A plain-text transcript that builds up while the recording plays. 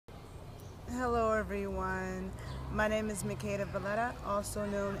Hello everyone, my name is Makeda Voletta, also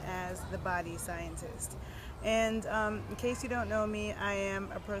known as the Body Scientist. And in case you don't know me, I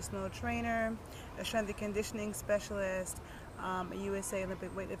am a personal trainer, a strength and conditioning specialist, a USA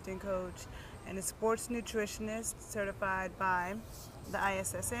Olympic weightlifting coach, and a sports nutritionist certified by the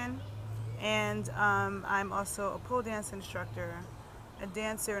ISSN. And I'm also a pole dance instructor, a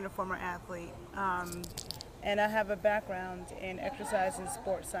dancer, and a former athlete. And I have a background in exercise and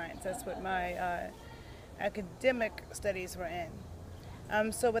sports science. That's what my academic studies were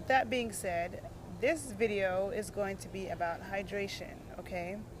in. So with that being said, this video is going to be about hydration,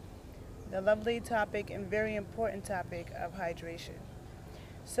 okay? The lovely topic and very important topic of hydration.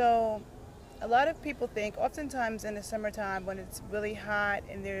 So a lot of people think, oftentimes in the summertime when it's really hot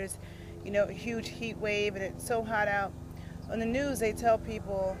and there's, a huge heat wave and it's so hot out, on the news they tell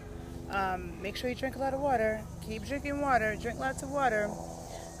people, make sure you drink a lot of water, keep drinking water, drink lots of water.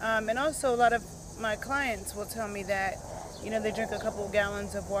 And also a lot of my clients will tell me that, they drink a couple of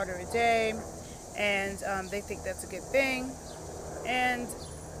gallons of water a day, and they think that's a good thing. And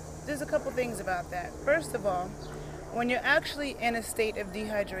there's a couple things about that. First of all, when you're actually in a state of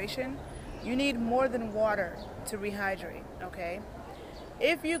dehydration, you need more than water to rehydrate, okay?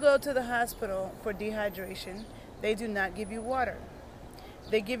 If you go to the hospital for dehydration, they do not give you water.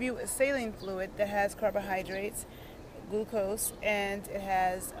 They give you a saline fluid that has carbohydrates, glucose, and it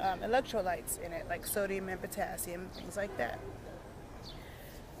has electrolytes in it, like sodium and potassium, things like that.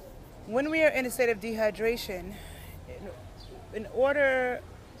 When we are in a state of dehydration, in order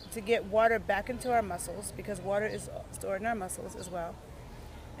to get water back into our muscles, because water is stored in our muscles as well,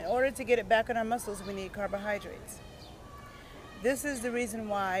 in order to get it back in our muscles, we need carbohydrates. This is the reason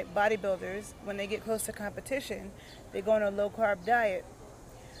why bodybuilders, when they get close to competition, they go on a low-carb diet.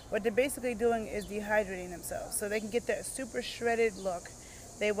 What they're basically doing is dehydrating themselves so they can get that super shredded look.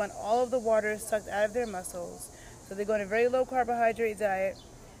 They want all of the water sucked out of their muscles, so they go on a very low carbohydrate diet,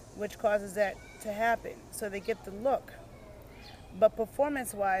 which causes that to happen, so they get the look. But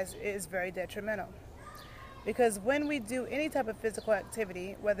performance-wise, it is very detrimental, because when we do any type of physical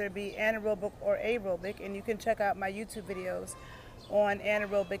activity, whether it be anaerobic or aerobic, and you can check out my YouTube videos on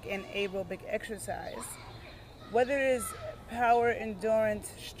anaerobic and aerobic exercise, whether it is power,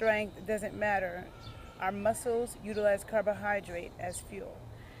 endurance, strength, it doesn't matter. Our muscles utilize carbohydrate as fuel,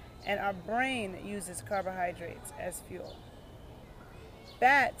 and our brain uses carbohydrates as fuel.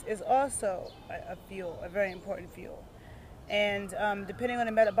 Fat is also a fuel, a very important fuel. And depending on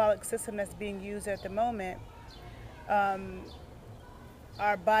the metabolic system that's being used at the moment,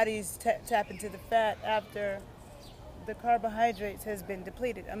 our bodies tap into the fat after the carbohydrates has been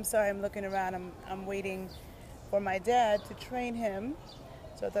depleted. I'm sorry, I'm looking around, I'm waiting for my dad to train him,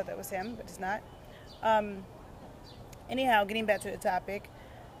 so I thought that was him, but it's not. Anyhow, getting back to the topic,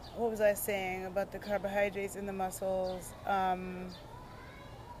 what was I saying about the carbohydrates in the muscles?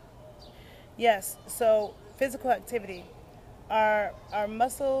 Yes, so physical activity. Our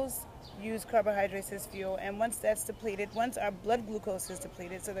muscles use carbohydrates as fuel, and once that's depleted, once our blood glucose is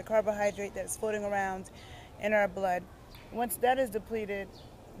depleted, so the carbohydrate that's floating around in our blood, once that is depleted,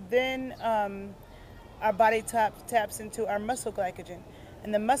 then our body taps into our muscle glycogen.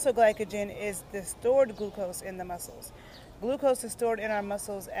 And the muscle glycogen is the stored glucose in the muscles. Glucose is stored in our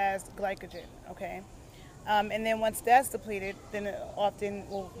muscles as glycogen, okay? And then once that's depleted, then often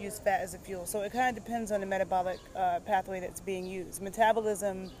we'll use fat as a fuel. So it kind of depends on the metabolic pathway that's being used.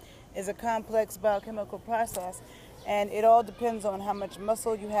 Metabolism is a complex biochemical process, and it all depends on how much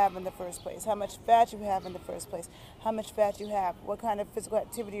muscle you have in the first place, how much fat you have in the first place, how much fat you have, what kind of physical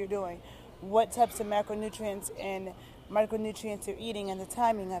activity you're doing, what types of macronutrients and micronutrients you're eating, and the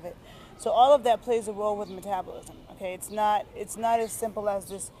timing of it. So all of that plays a role with metabolism. Okay, it's not as simple as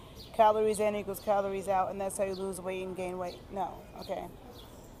just calories in equals calories out, and that's how you lose weight and gain weight. No, okay.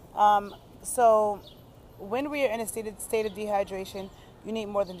 So when we are in a state of dehydration, you need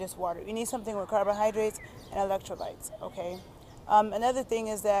more than just water. You need something with carbohydrates and electrolytes. Okay. Another thing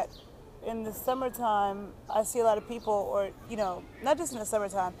is that in the summertime, I see a lot of people, or not just in the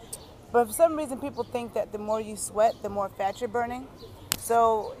summertime, but for some reason people think that the more you sweat, the more fat you're burning.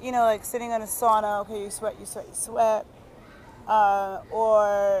 So, like sitting in a sauna, okay, you sweat.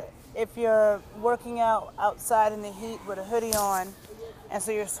 Or if you're working out outside in the heat with a hoodie on, and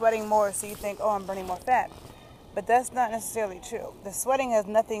so you're sweating more, so you think, oh, I'm burning more fat. But that's not necessarily true. The sweating has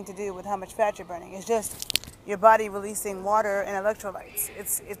nothing to do with how much fat you're burning. It's just your body releasing water and electrolytes.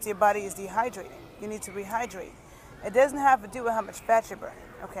 It's your body is dehydrating. You need to rehydrate. It doesn't have to do with how much fat you're burning,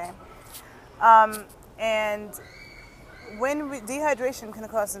 okay? And dehydration can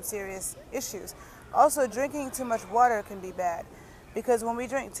cause some serious issues. Also, drinking too much water can be bad. because when we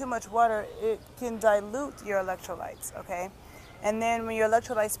drink too much water, it can dilute your electrolytes, okay? And then when your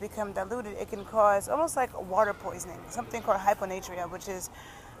electrolytes become diluted, it can cause almost like water poisoning, something called hyponatria, which is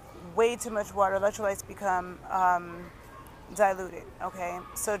way too much water. Electrolytes become diluted, okay?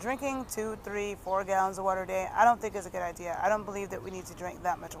 So drinking 2, 3, 4 gallons of water a day, I don't think is a good idea. I don't believe that we need to drink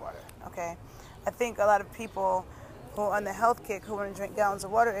that much water, okay? I think a lot of people who are on the health kick, who want to drink gallons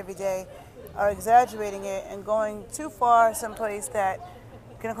of water every day, are exaggerating it and going too far someplace that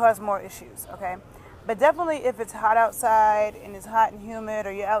can cause more issues, okay? But definitely if it's hot outside and it's hot and humid,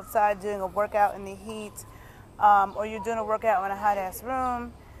 or you're outside doing a workout in the heat, or you're doing a workout in a hot-ass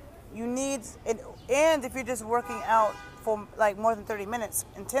room, you need, and if you're just working out for like more than 30 minutes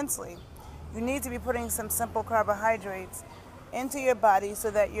intensely, you need to be putting some simple carbohydrates into your body so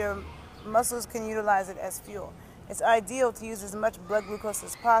that your muscles can utilize it as fuel. It's ideal to use as much blood glucose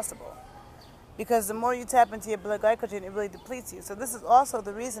as possible, because the more you tap into your blood glycogen, it really depletes you. So this is also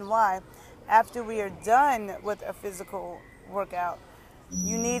the reason why after we are done with a physical workout,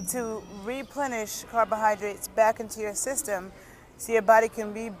 you need to replenish carbohydrates back into your system so your body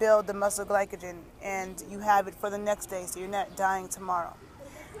can rebuild the muscle glycogen and you have it for the next day, so you're not dying tomorrow,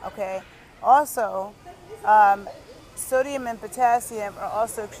 okay? Also, sodium and potassium are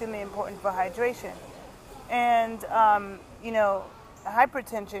also extremely important for hydration. And, you know,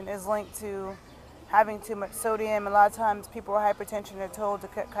 hypertension is linked to having too much sodium. A lot of times people with hypertension are told to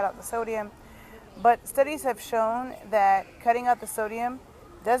cut out the sodium. But studies have shown that cutting out the sodium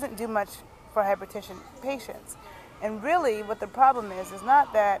doesn't do much for hypertension patients. And really what the problem is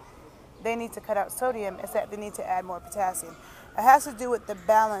not that they need to cut out sodium, it's that they need to add more potassium. It has to do with the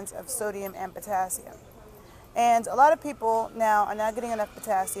balance of sodium and potassium. And a lot of people now are not getting enough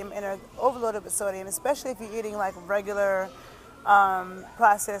potassium and are overloaded with sodium, especially if you're eating like regular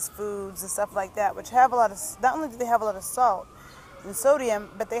processed foods and stuff like that, which have a lot of, not only do they have a lot of salt and sodium,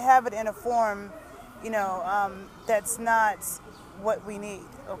 but they have it in a form, you know, that's not what we need,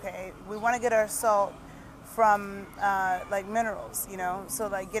 okay? We want to get our salt from like minerals, you know, so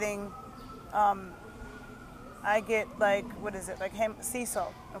like getting, I get like, what is it, like sea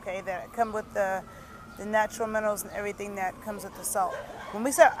salt, okay, that come with the natural minerals and everything that comes with the salt. When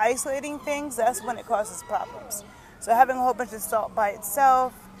we start isolating things, that's when it causes problems. So having a whole bunch of salt by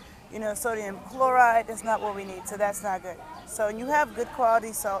itself, you know, sodium chloride, is not what we need, so that's not good. So when you have good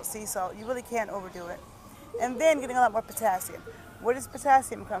quality salt, sea salt, you really can't overdo it. And then getting a lot more potassium. Where does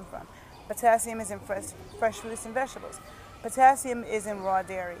potassium come from? Potassium is in fresh fruits and vegetables. Potassium is in raw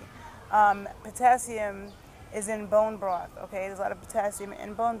dairy. Potassium is in bone broth, okay? There's a lot of potassium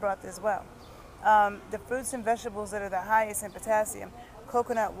in bone broth as well. The fruits and vegetables that are the highest in potassium: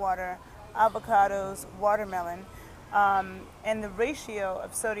 coconut water, avocados, watermelon, and the ratio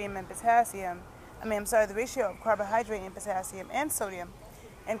of sodium and potassium, the ratio of carbohydrate and potassium and sodium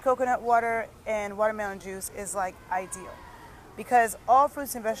in coconut water and watermelon juice is like ideal, because all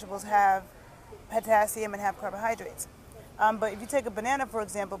fruits and vegetables have potassium and have carbohydrates. But if you take a banana, for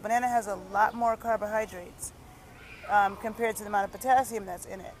example, banana has a lot more carbohydrates compared to the amount of potassium that's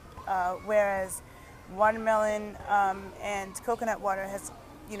in it. Whereas watermelon and coconut water has,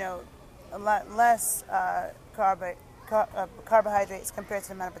 you know, a lot less carbohydrates compared to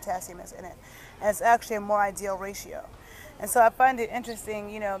the amount of potassium that's in it. And it's actually a more ideal ratio. And so I find it interesting,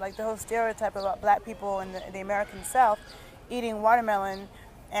 you know, like the whole stereotype about black people in the American South eating watermelon,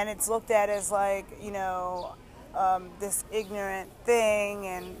 and it's looked at as like, you know, this ignorant thing,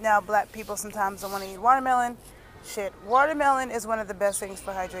 and now black people sometimes don't want to eat watermelon. Shit, watermelon is one of the best things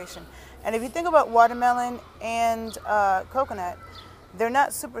for hydration. And if you think about watermelon and coconut, they're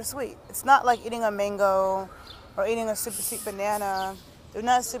not super sweet. It's not like eating a mango or eating a super sweet banana. They're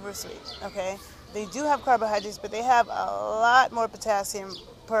not super sweet, okay? They do have carbohydrates, but they have a lot more potassium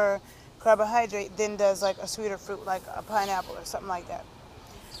per carbohydrate than does like a sweeter fruit like a pineapple or something like that.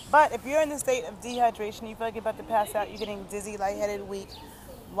 But if you're in the state of dehydration, you feel like you're about to pass out, you're getting dizzy, lightheaded, weak,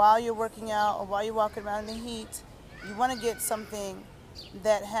 while you're working out or while you're walking around in the heat, you want to get something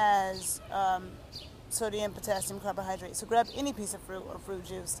that has sodium, potassium, carbohydrates. So grab any piece of fruit or fruit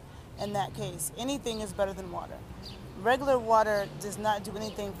juice in that case. Anything is better than water. Regular water does not do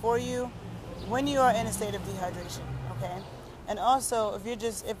anything for you when you are in a state of dehydration, okay? And also,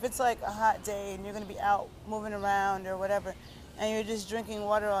 if it's like a hot day and you're going to be out moving around or whatever, and you're just drinking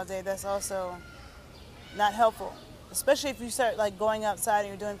water all day, that's also not helpful. Especially if you start like going outside and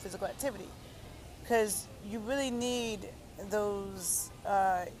you're doing physical activity, because you really need those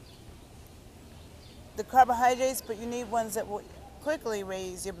the carbohydrates, but you need ones that will quickly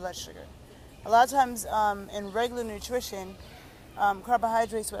raise your blood sugar. A lot of times in regular nutrition,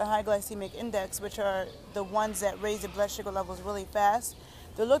 carbohydrates with a high glycemic index, which are the ones that raise your blood sugar levels really fast,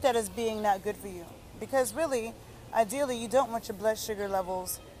 they're looked at as being not good for you. Because really, ideally, you don't want your blood sugar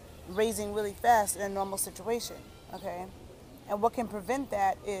levels raising really fast in a normal situation, okay? And what can prevent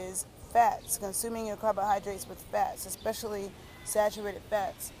that is fats, consuming your carbohydrates with fats, especially saturated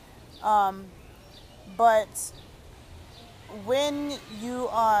fats. But when you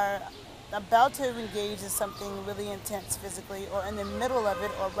are about to engage in something really intense physically, or in the middle of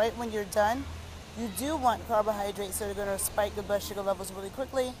it, or right when you're done, you do want carbohydrates that are going to spike the blood sugar levels really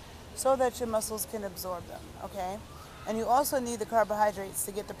quickly so that your muscles can absorb them, okay? And you also need the carbohydrates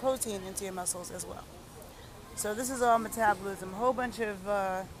to get the protein into your muscles as well. So this is all metabolism, a whole bunch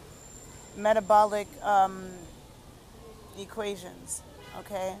of metabolic equations,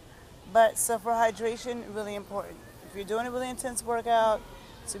 okay? But so for hydration, really important. If you're doing a really intense workout,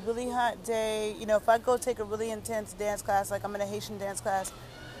 it's a really hot day, you know, if I go take a really intense dance class, like I'm in a Haitian dance class,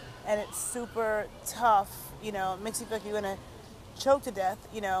 and it's super tough, you know, it makes you feel like you're going to choke to death,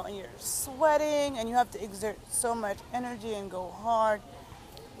 you know, and you're sweating, and you have to exert so much energy and go hard.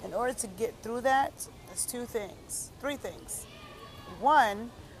 In order to get through that, there's three things.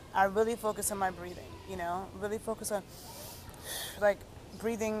 One, I really focus on my breathing, you know, really focus on, like,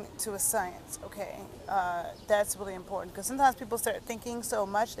 breathing to a science, okay? That's really important, because sometimes people start thinking so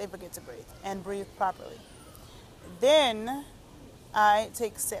much they forget to breathe and breathe properly. Then I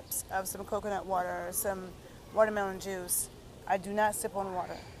take sips of some coconut water or some watermelon juice. I do not sip on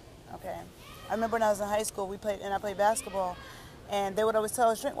water, okay? I remember when I was in high school, I played basketball, and they would always tell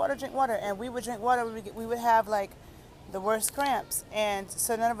us, drink water, and we would drink water. We would have, like, the worst cramps, and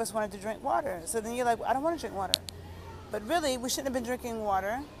so none of us wanted to drink water. So then you're like, well, I don't want to drink water. But really, we shouldn't have been drinking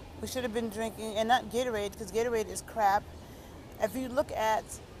water. We should have been drinking, and not Gatorade, because Gatorade is crap. If you look at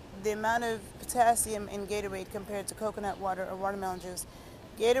the amount of potassium in Gatorade compared to coconut water or watermelon juice,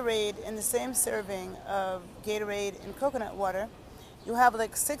 Gatorade, in the same serving of Gatorade and coconut water, you have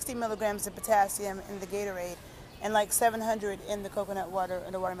like 60 milligrams of potassium in the Gatorade and like 700 in the coconut water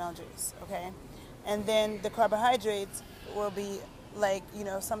or the watermelon juice, okay? And then the carbohydrates will be like, you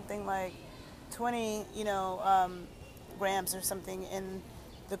know, something like 20, grams or something in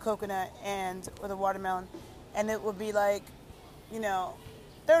the coconut or the watermelon, and it will be like,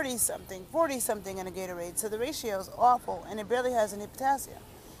 30 something, 40 something in a Gatorade. So the ratio is awful, and it barely has any potassium.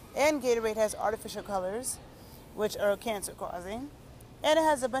 And Gatorade has artificial colors, which are cancer causing, and it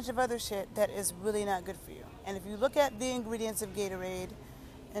has a bunch of other shit that is really not good for you. And if you look at the ingredients of Gatorade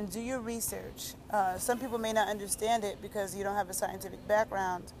and do your research, some people may not understand it because you don't have a scientific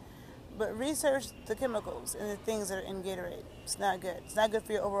background, but research the chemicals and the things that are in Gatorade. It's not good. It's not good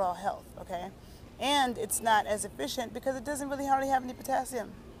for your overall health, okay? And it's not as efficient because it doesn't really hardly have any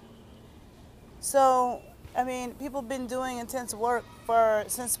potassium. So, I mean, people have been doing intense work for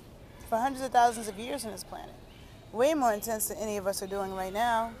hundreds of thousands of years on this planet. Way more intense than any of us are doing right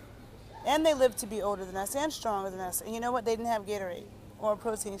now. And they live to be older than us and stronger than us. And you know what? They didn't have Gatorade or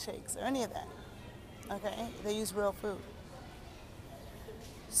protein shakes or any of that, okay? They use real food.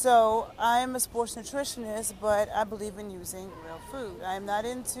 So I'm a sports nutritionist, but I believe in using real food. I'm not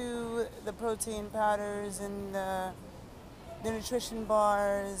into the protein powders and the nutrition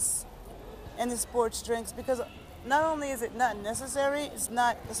bars and the sports drinks, because not only is it not necessary, it's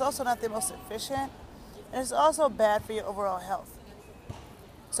also not the most efficient, and it's also bad for your overall health.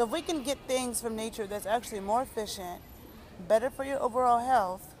 So if we can get things from nature that's actually more efficient, better for your overall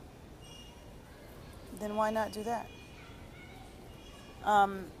health, then why not do that?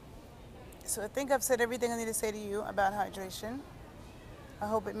 So I think I've said everything I need to say to you about hydration. I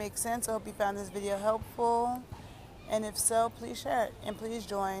hope it makes sense. I hope you found this video helpful. And if so, please share it. And please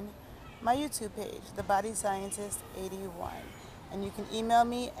join my YouTube page, The Body Scientist 81. And you can email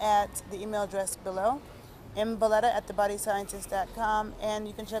me at the email address below, MVoletta@thebodyscientist.com. And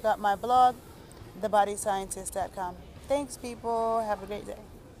you can check out my blog, thebodyscientist.com. Thanks, people. Have a great day.